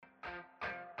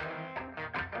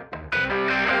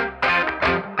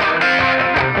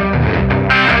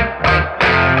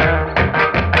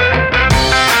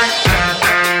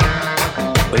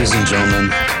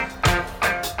gentlemen.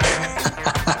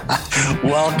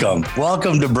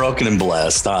 Welcome to Broken and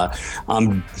Blessed.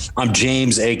 I'm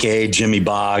James, aka Jimmy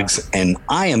Boggs, and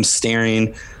I am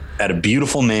staring at a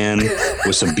beautiful man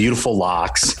with some beautiful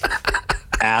locks,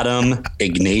 Adam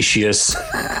Ignatius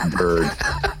Bird.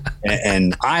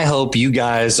 And I hope you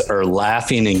guys are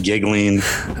laughing and giggling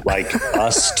like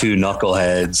us two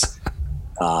knuckleheads.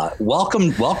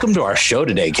 Welcome to our show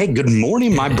today. Hey, good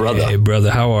morning, my brother. Hey,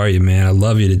 brother, how are you, man? I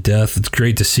love you to death. It's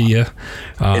great to see you.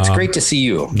 It's great to see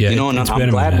you. Yeah, you know, and I'm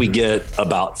glad we get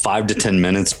about 5 to 10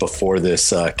 minutes before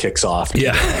this kicks off.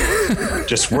 Yeah.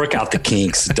 Just work out the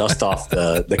kinks, dust off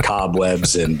the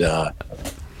cobwebs, and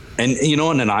you know,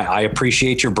 and I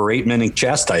appreciate your beratement and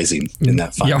chastising in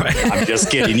that fight. Yeah. I'm just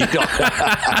kidding. You don't.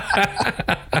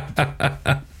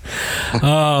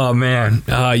 Oh man,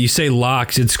 you say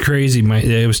locks. It's crazy.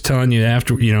 I was telling you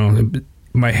after, you know,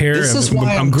 my hair. This is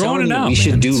why I'm growing it out. We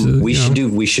should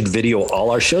we should video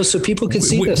all our shows so people can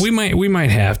see this. We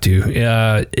might have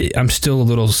to. I'm still a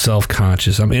little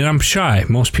self-conscious. I'm shy.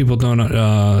 Most people don't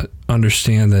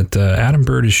understand that Adam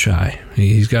Bird is shy.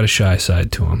 He's got a shy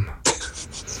side to him.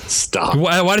 Stop.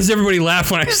 Why does everybody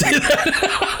laugh when I say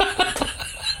that?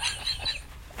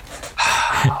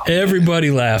 Everybody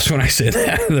laughs when I say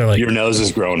that. They're like, your nose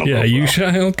is growing a little. Yeah, you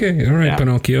shy? Okay. All right, yeah.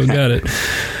 Pinocchio, got it.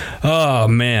 Oh,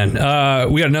 man.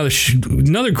 We got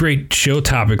another great show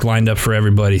topic lined up for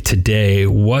everybody today.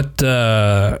 What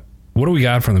do we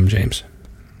got for them, James?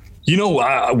 You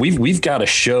know, we've got a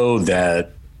show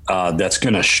that's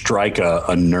going to strike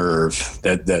a nerve,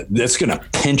 that's going to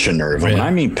pinch a nerve. Yeah. When I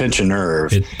mean pinch a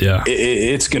nerve,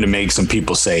 it's going to make some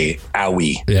people say,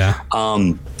 owie. Yeah.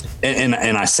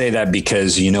 And I say that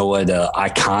because, you know what, I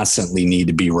constantly need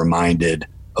to be reminded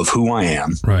of who I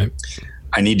am. Right.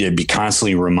 I need to be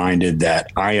constantly reminded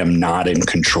that I am not in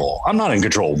control. I'm not in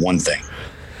control of one thing.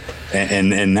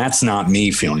 And that's not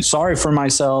me feeling sorry for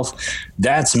myself.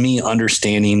 That's me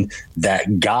understanding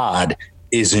that God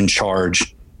is in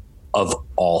charge of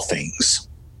all things.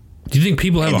 Do you think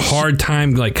people have a hard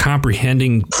time like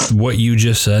comprehending what you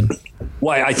just said?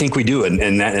 Well, I think we do. And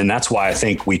that's why I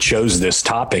think we chose this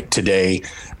topic today,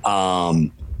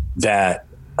 that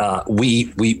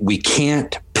we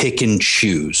can't pick and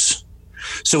choose.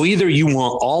 So either you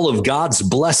want all of God's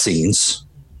blessings,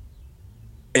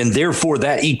 and therefore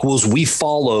that equals we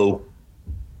follow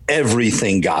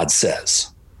everything God says.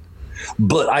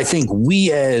 But I think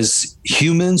we as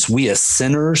humans, we as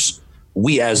sinners,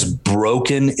 we as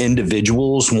broken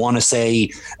individuals want to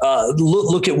say,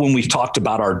 look at when we've talked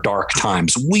about our dark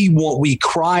times. We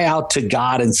cry out to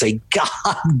God and say,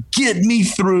 God, get me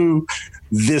through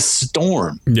this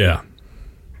storm. Yeah.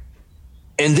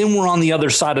 And then we're on the other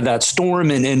side of that storm,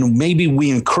 and maybe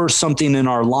we incur something in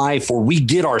our life, or we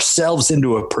get ourselves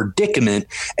into a predicament,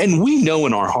 and we know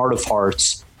in our heart of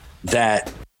hearts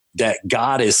that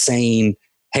God is saying,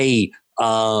 hey,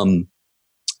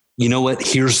 you know what?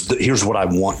 Here's what I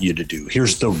want you to do.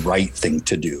 Here's the right thing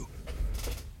to do.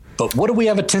 But what do we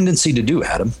have a tendency to do,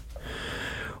 Adam?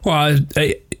 Well,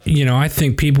 I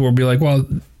think people will be like, well,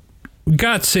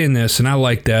 God's saying this, and I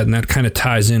like that, and that kind of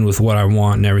ties in with what I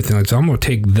want and everything. Like, so I'm going to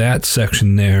take that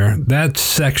section there. That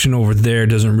section over there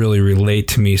doesn't really relate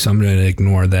to me, so I'm going to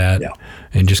ignore that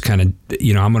and just kind of,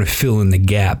 I'm going to fill in the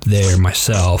gap there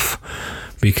myself,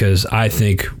 because I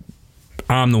think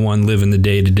I'm the one living the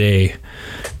day-to-day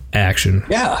action.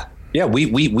 Yeah.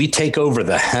 We take over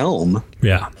the helm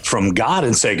from God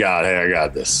and say, God, hey, I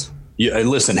got this.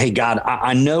 Listen, hey, God,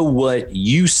 I know what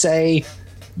you say,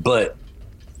 but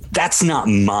that's not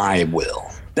my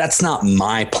will. That's not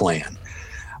my plan.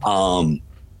 And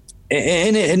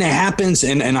it happens.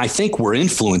 And I think we're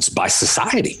influenced by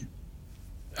society.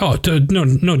 Oh,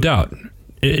 no doubt.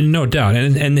 No doubt.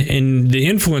 And the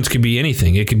influence could be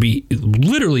anything. It could be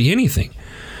literally anything.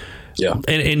 Yeah.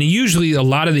 And usually a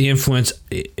lot of the influence,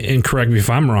 and correct me if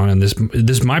I'm wrong on this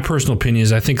is my personal opinion,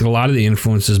 is I think a lot of the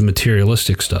influence is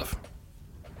materialistic stuff.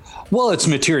 Well, it's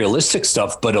materialistic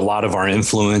stuff, but a lot of our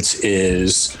influence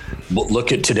is,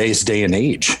 look at today's day and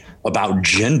age, about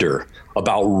gender,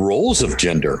 about roles of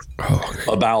gender,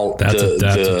 about that's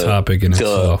a topic in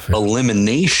itself.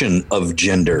 Elimination of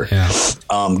gender. Yeah.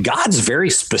 God's very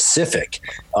specific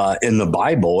in the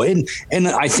Bible, and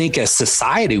I think as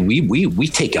society we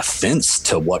take offense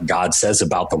to what God says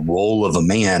about the role of a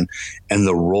man and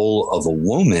the role of a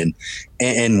woman,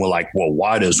 and we're like, well,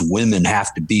 why does women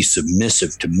have to be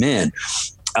submissive to men?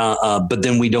 But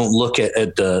then we don't look at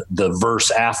the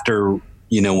verse after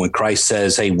when Christ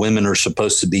says, hey, women are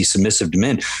supposed to be submissive to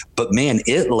men, but man,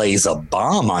 it lays a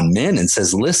bomb on men and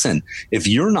says, listen, if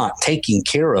you're not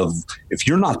if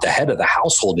you're not the head of the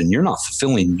household and you're not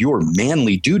fulfilling your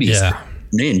manly duties,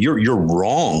 man, you're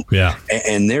wrong. Yeah.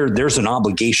 And there's an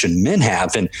obligation men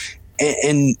have. And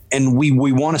we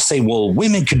want to say, well,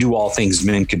 women could do all things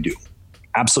men could do.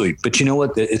 Absolutely. But you know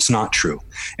what? It's not true.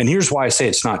 And here's why I say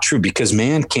it's not true, because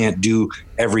man can't do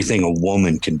everything a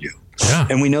woman can do. Yeah.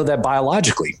 And we know that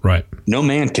biologically. Right. No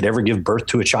man could ever give birth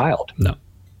to a child. No.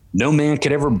 No man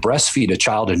could ever breastfeed a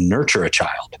child and nurture a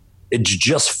child. It's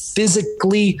just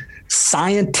physically,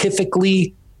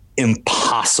 scientifically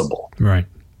impossible. Right.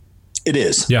 It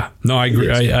is. Yeah. No, I agree.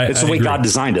 It's the way God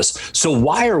designed us. So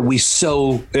why are we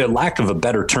so, lack of a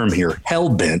better term here,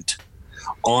 hell-bent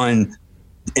on,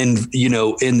 in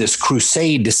this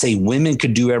crusade to say women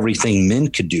could do everything men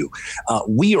could do?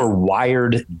 We are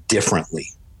wired differently.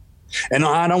 And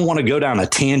I don't want to go down a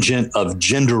tangent of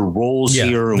gender roles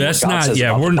here. And that's what God not. says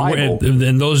Yeah, about the Bible.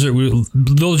 and those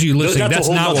of you listening, that's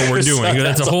not what we're doing.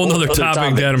 That's a whole other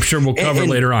topic that I'm sure we'll cover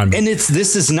later on. And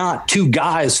this is not two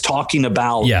guys talking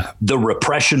about the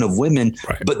repression of women,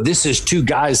 but this is two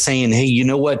guys saying, hey, you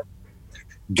know what?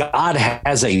 God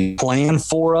has a plan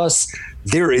for us.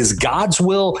 There is God's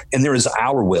will and there is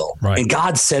our will. Right. And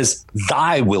God says,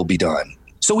 thy will be done.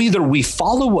 So either we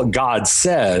follow what God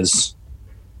says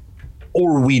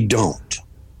or we don't,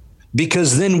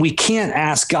 because then we can't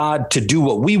ask God to do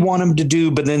what we want him to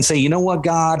do, but then say, you know what,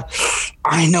 God,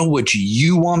 I know what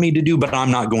you want me to do, but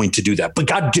I'm not going to do that. But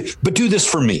God, do this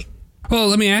for me. Well,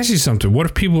 let me ask you something. What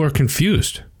if people are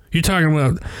confused? You're talking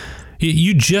about,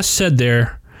 you just said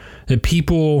there that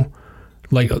people,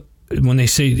 like, when they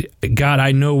say, God,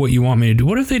 I know what you want me to do,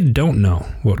 what if they don't know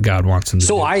what God wants them to do?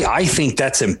 So I think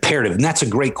that's imperative. And that's a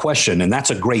great question. And that's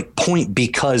a great point,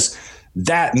 because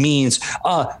that means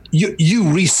you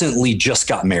recently just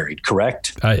got married,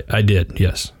 correct? I did,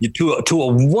 yes. To a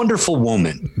wonderful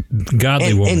woman.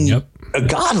 Godly woman, yep. A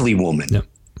godly woman. Yep.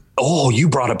 Oh, you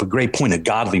brought up a great point, a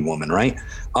godly woman, right?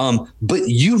 But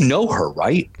you know her,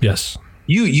 right? Yes.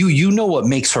 You know what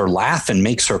makes her laugh and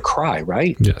makes her cry,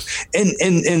 right? Yes.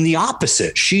 And the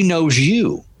opposite, she knows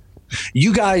you.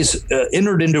 You guys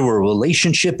entered into a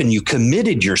relationship and you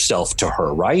committed yourself to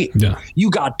her, right? Yeah. You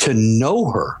got to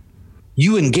know her.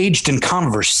 You engaged in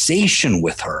conversation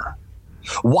with her.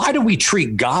 Why do we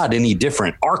treat God any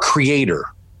different? Our creator.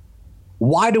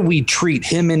 Why do we treat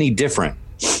him any different?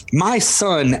 My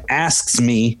son asks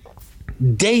me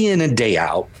day in and day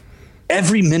out,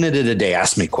 every minute of the day,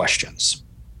 asks me questions.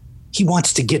 He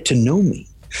wants to get to know me.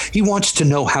 He wants to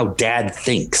know how dad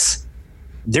thinks.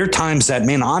 There are times that,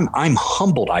 man, I'm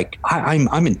humbled.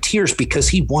 I'm in tears because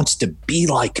he wants to be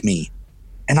like me.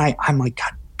 And I'm like,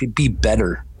 God, be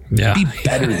better. Yeah. Be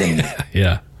better than me.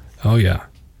 Yeah. Oh, yeah.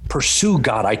 Pursue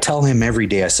God. I tell him every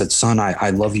day, I said, son, I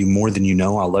love you more than you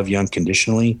know. I love you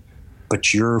unconditionally.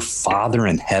 But your Father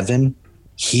in heaven,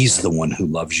 he's the one who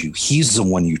loves you. He's the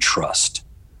one you trust.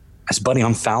 I said, buddy,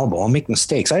 I'm fallible. I'll make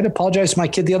mistakes. I had to apologize to my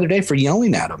kid the other day for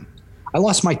yelling at him. I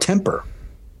lost my temper.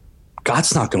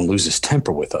 God's not going to lose his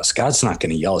temper with us. God's not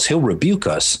going to yell us. He'll rebuke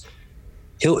us.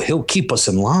 He'll keep us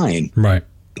in line. Right.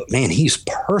 But man, he's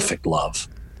perfect love.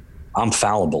 I'm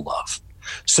fallible love.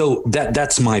 So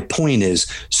that's my point is,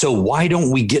 so why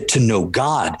don't we get to know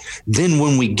God? Then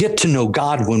when we get to know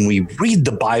God, when we read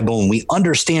the Bible and we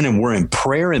understand and we're in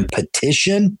prayer and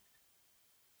petition,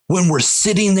 when we're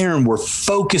sitting there and we're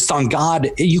focused on God,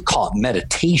 you call it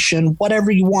meditation, whatever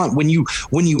you want. When you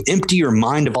empty your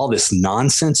mind of all this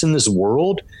nonsense in this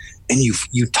world and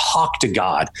you talk to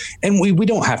God, and we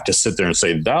don't have to sit there and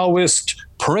say, thouest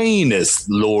prayingest,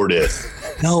 Lordeth.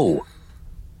 No.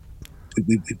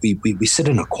 We sit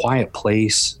in a quiet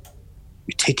place,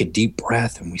 we take a deep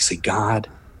breath and we say, God,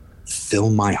 fill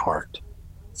my heart,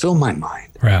 fill my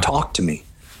mind, talk to me.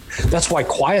 That's why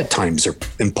quiet times are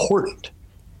important.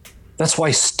 That's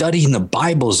why studying the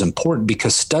Bible is important,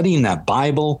 because studying that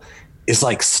Bible is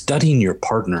like studying your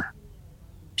partner,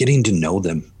 getting to know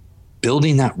them,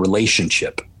 building that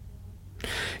relationship.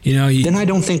 Then I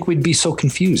don't think we'd be so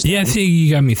confused. Yeah, I think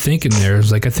you got me thinking there.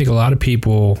 It's like, I think a lot of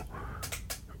people,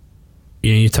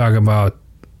 you talk about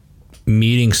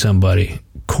meeting somebody,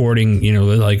 courting,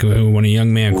 like when a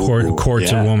young man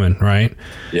courts a woman, right?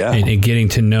 Yeah. And getting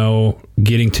to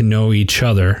know each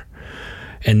other.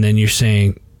 And then you're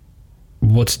saying,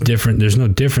 what's different? There's no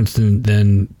difference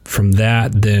than from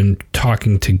that than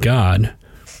talking to God.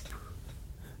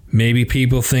 Maybe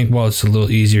people think, well, it's a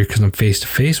little easier because I'm face to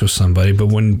face with somebody. But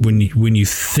when you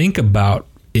think about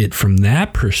it from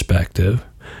that perspective,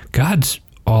 God's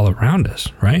all around us,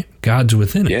 right? God's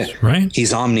within us, right?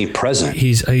 He's omnipresent.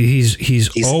 He's always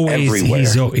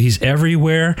everywhere. He's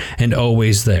everywhere and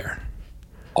always there.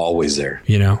 Always there.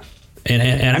 You know? And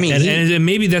I mean, and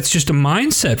maybe that's just a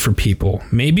mindset for people.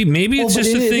 Maybe it's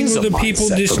just a thing where the people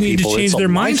just need to change their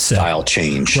mindset. Lifestyle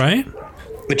change. Right?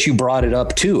 But you brought it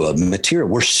up too, a material.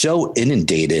 We're so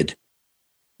inundated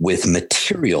with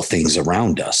material things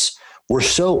around us. We're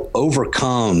so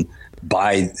overcome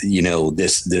by, you know,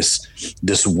 this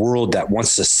world that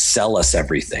wants to sell us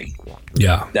everything.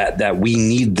 Yeah. That we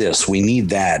need this, we need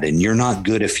that, and you're not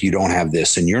good if you don't have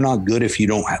this, and you're not good if you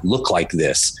don't look like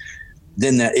this.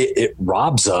 Then that it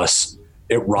robs us.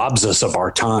 It robs us of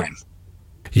our time.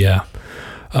 Yeah.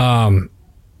 I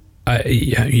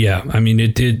mean,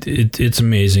 it's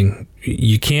amazing.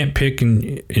 You can't pick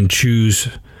and choose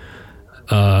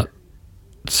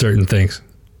certain things.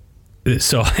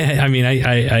 So, I mean, I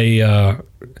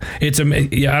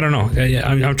don't know.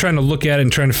 I'm trying to look at it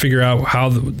and trying to figure out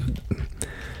how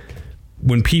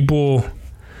when people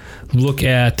look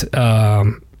at, I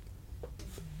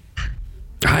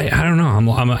don't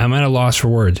know. I'm at a loss for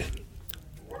words.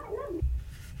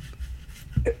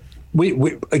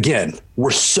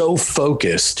 We're so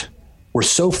focused. We're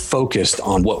so focused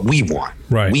on what we want.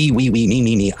 Right. We,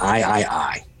 me,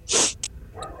 I.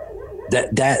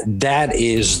 That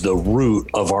is the root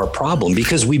of our problem,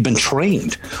 because we've been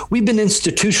trained. We've been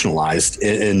institutionalized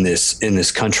in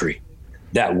this country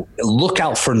that look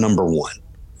out for number one.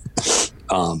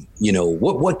 You know,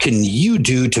 what can you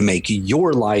do to make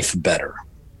your life better?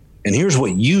 And here's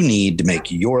what you need to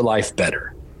make your life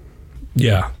better.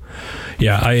 Yeah.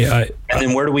 And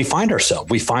then where do we find ourselves?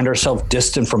 We find ourselves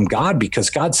distant from God, because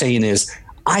God's saying is,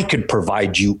 I could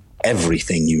provide you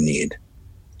everything you need.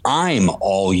 I'm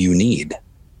all you need.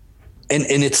 And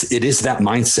it is that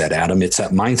mindset, Adam. It's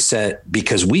that mindset,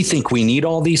 because we think we need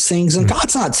all these things, and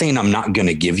God's not saying I'm not going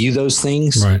to give you those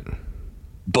things. Right.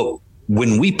 But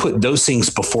when we put those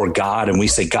things before God and we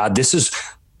say, God,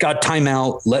 time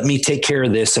out, let me take care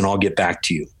of this and I'll get back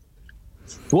to you.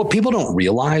 What people don't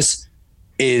realize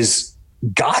is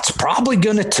God's probably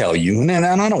going to tell you, and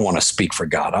I don't want to speak for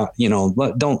God.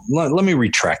 Let me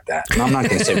retract that. And I'm not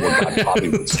going to say what God probably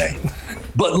would say,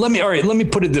 but let me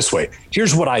put it this way.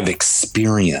 Here's what I've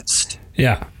experienced.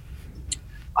 Yeah.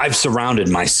 I've surrounded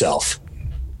myself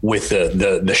with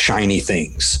the shiny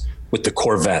things, with the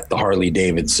Corvette, the Harley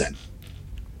Davidson,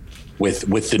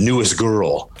 with the newest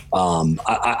girl.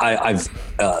 I've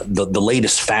the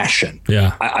latest fashion.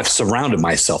 Yeah. I've surrounded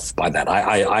myself by that.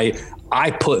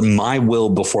 I put my will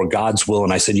before God's will.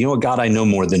 And I said, you know what, God, I know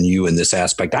more than you in this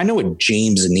aspect. I know what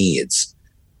James needs.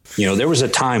 You know, there was a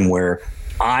time where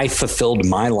I fulfilled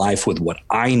my life with what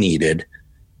I needed,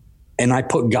 and I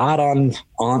put God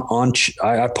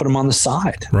I put him on the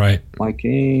side. Right. Like, hey,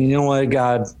 you know what,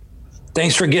 God,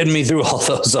 thanks for getting me through all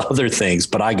those other things,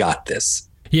 but I got this.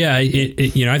 Yeah,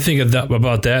 I think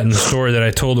about that in the story that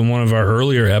I told in one of our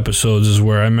earlier episodes, is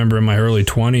where I remember in my early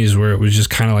 20s where it was just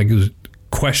kind of like it was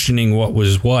questioning what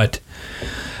was what,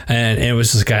 and it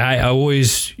was this guy. I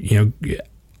always,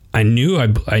 I knew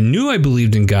I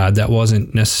believed in God. That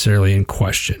wasn't necessarily in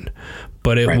question,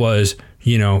 but it was,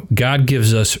 God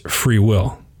gives us free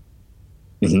will,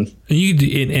 and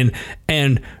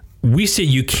we say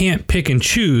you can't pick and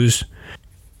choose.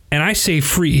 And I say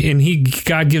free, and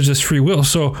God gives us free will.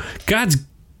 So God's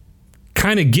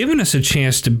kind of given us a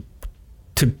chance to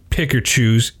pick or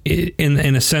choose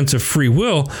in a sense of free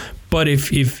will. But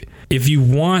if you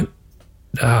want,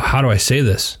 how do I say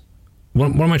this?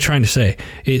 What am I trying to say?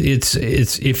 It's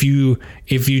if you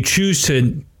choose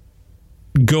to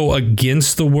go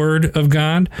against the word of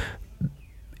God,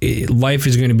 life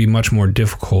is going to be much more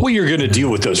difficult. Well, you're going to deal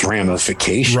with those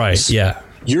ramifications, right? Yeah.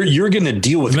 You're going to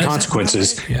deal with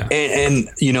consequences. Yeah. And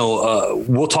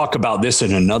we'll talk about this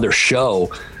in another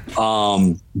show.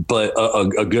 But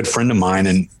a good friend of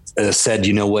mine said,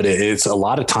 you know what, it's a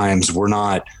lot of times we're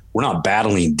not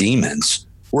battling demons.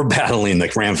 We're battling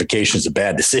the ramifications of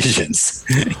bad decisions.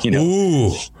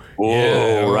 Ooh. Whoa,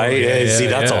 yeah, right? Yeah, See,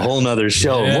 that's a whole nother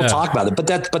show. Yeah. We'll talk about it. But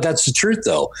that's the truth,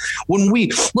 though. When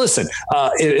we listen,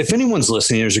 if anyone's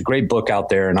listening, there's a great book out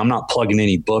there, and I'm not plugging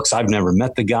any books. I've never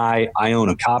met the guy. I own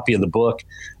a copy of the book,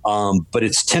 but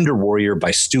it's Tender Warrior by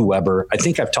Stu Weber. I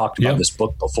think I've talked about this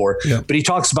book before, but he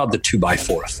talks about the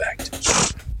 2x4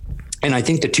 effect. And I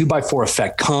think the 2x4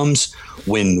 effect comes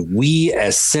when we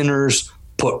as sinners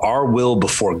put our will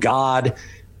before God,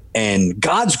 and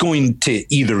God's going to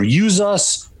either use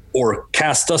us or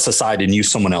cast us aside and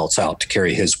use someone else out to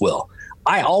carry his will.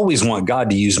 I always want God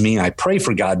to use me. I pray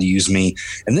for God to use me.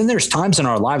 And then there's times in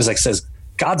our lives, like says,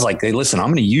 God's like, hey, listen, I'm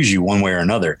going to use you one way or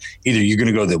another. Either you're going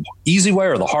to go the easy way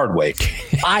or the hard way.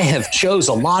 I have chose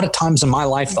a lot of times in my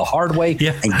life the hard way,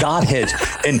 and God has.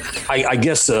 And I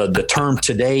guess the term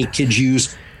today kids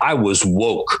use, I was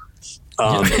woke.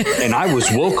 And I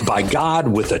was woke by God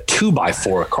with a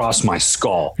 2x4 across my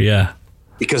skull. Yeah.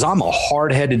 Because I'm a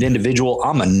hard-headed individual.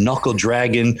 I'm a knuckle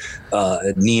dragging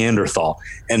Neanderthal.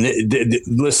 And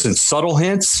listen, subtle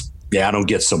hints, I don't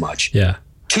get so much. Yeah.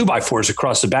 2x4s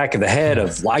across the back of the head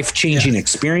of life-changing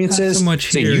experiences. So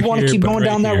much saying, you want to keep going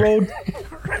down that road?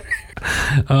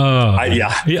 I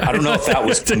don't know if that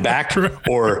was come back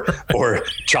or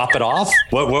chop it off.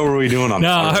 What were we doing on?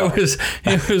 No,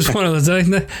 it was one of those.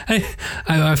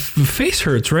 I face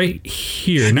hurts right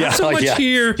here, not so much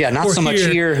here. Yeah, not so much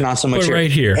here, not so much here.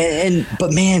 Right here.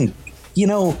 But man,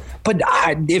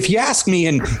 if you ask me,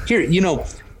 and here,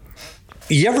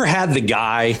 you ever had the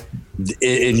guy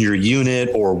in your unit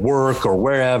or work or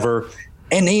wherever?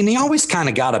 And he always kind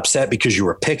of got upset because you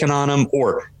were picking on him,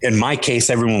 or in my case,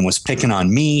 everyone was picking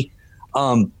on me.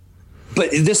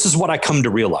 But this is what I come to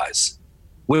realize.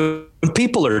 When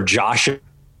people are joshing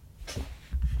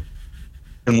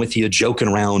with you, joking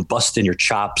around, busting your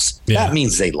chops, that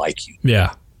means they like you.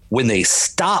 Yeah. When they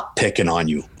stop picking on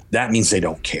you, that means they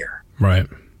don't care. Right.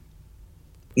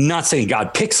 Not saying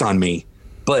God picks on me,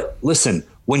 but listen,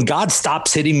 when God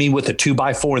stops hitting me with a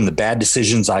 2x4 and the bad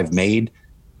decisions I've made,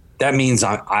 that means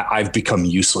I've become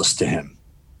useless to him.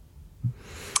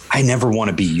 I never want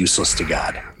to be useless to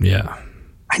God. Yeah.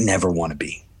 I never want to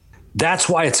be. That's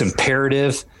why it's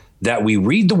imperative that we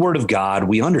read the word of God.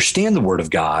 We understand the word of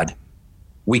God.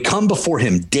 We come before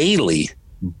him daily,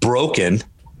 broken,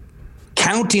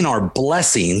 counting our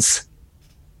blessings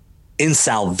in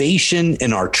salvation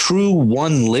in our true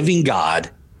one living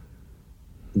God.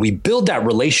 We build that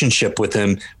relationship with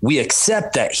him. We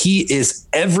accept that he is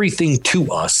everything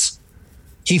to us.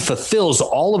 He fulfills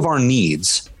all of our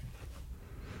needs.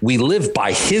 We live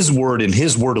by his word and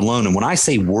his word alone. And when I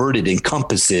say word, it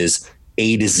encompasses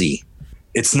A to Z.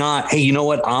 It's not, hey, you know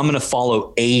what? I'm going to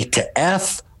follow A to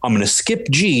F. I'm going to skip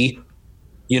G,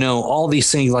 all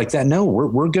these things like that. No,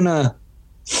 we're going to.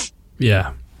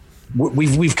 Yeah.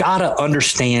 We've got to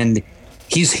understand.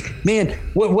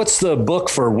 What's the book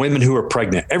for women who are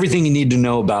pregnant? Everything you need to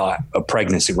know about a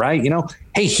pregnancy, right?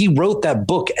 Hey, he wrote that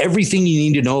book, Everything You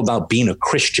Need to Know About Being a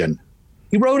Christian.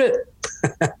 He wrote it.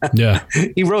 Yeah.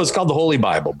 It's called the Holy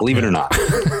Bible, believe it or not.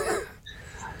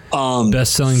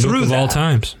 Best-selling book of all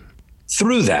times.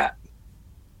 Through that,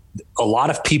 a lot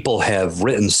of people have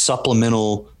written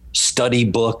supplemental study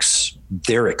books,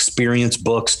 their experience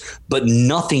books, but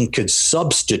nothing could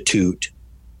substitute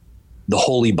the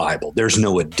Holy Bible. There's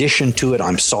no addition to it.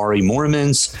 I'm sorry,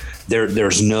 Mormons.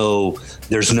 There's no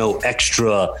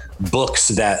extra books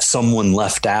that someone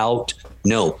left out.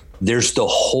 No, there's the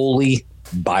Holy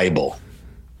Bible.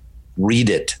 Read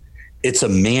it. It's a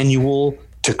manual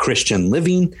to Christian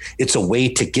living. It's a way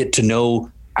to get to know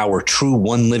our true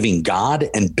one living God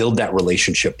and build that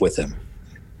relationship with him.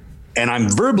 And I'm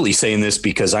verbally saying this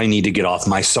because I need to get off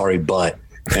my sorry butt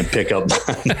and pick up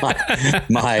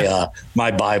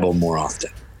my Bible more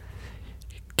often.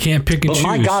 Can't pick and choose.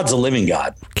 But my God's a living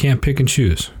God. Can't pick and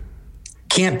choose.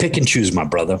 Can't pick and choose, my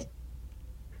brother.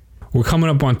 We're coming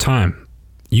up on time.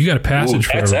 You got a passage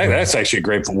for everybody. That's actually a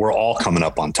great. We're all coming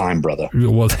up on time, brother.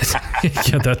 Well, that's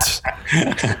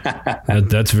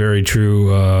very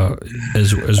true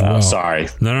as well. Sorry.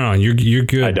 No. You're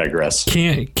good. I digress.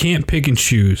 Can't pick and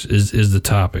choose is the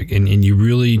topic, and you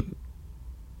really.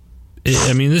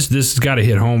 This has got to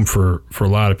hit home for a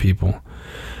lot of people.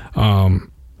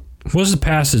 What's the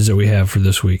passage that we have for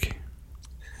this week?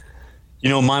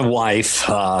 My wife,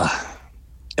 an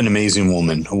amazing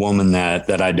woman, a woman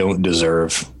that I don't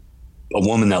deserve, a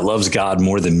woman that loves God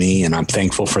more than me, and I'm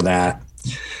thankful for that.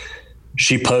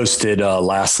 She posted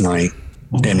last night,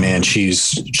 and man, she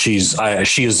is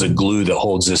the glue that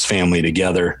holds this family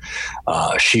together.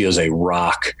 She is a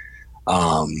rock.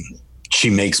 She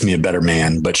makes me a better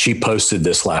man, but she posted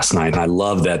this last night, and I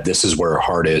love that this is where her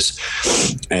heart is.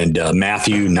 And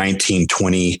Matthew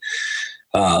 19:20,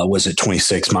 was it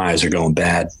 26? My eyes are going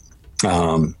bad.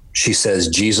 She says,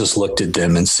 Jesus looked at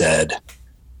them and said,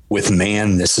 with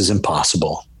man, this is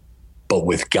impossible, but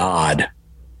with God,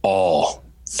 all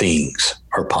things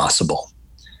are possible.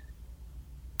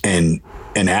 And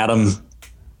Adam,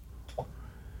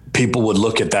 people would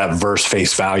look at that verse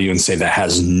face value and say that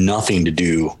has nothing to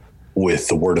do with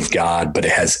the word of God, but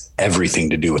it has everything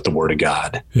to do with the word of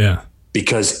God. Yeah.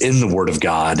 Because in the word of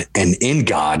God and in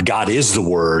God, God is the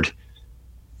word.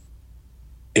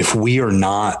 If we are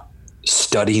not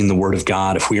studying the Word of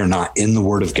God, if we are not in the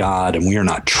Word of God, and we are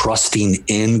not trusting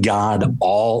in God,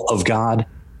 all of God,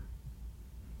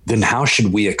 then how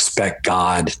should we expect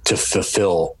God to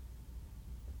fulfill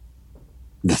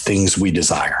the things we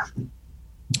desire?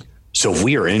 So if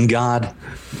we are in God,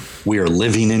 we are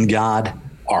living in God,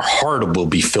 our heart will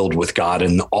be filled with God,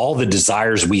 and all the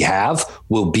desires we have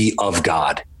will be of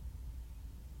God.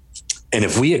 And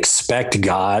if we expect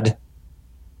God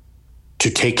to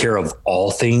take care of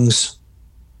all things,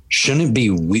 shouldn't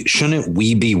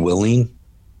we be willing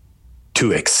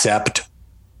to accept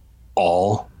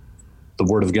all the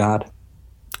Word of God?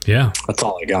 Yeah. That's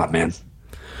all I got, man.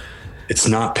 It's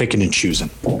not picking and choosing.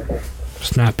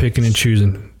 It's not picking and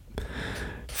choosing.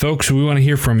 Folks, we want to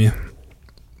hear from you.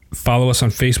 Follow us on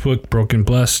Facebook, Broken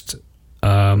Blessed.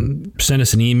 Send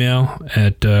us an email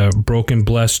at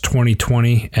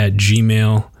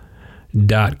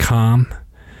brokenblessed2020@gmail.com.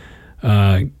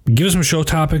 Give us some show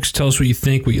topics. Tell us what you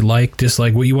think, what you like,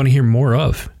 dislike, what you want to hear more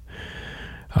of.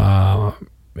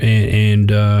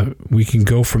 And we can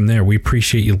go from there. We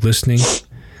appreciate you listening.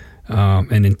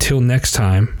 And until next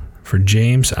time, for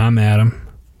James, I'm Adam.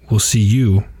 We'll see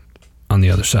you on the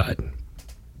other side.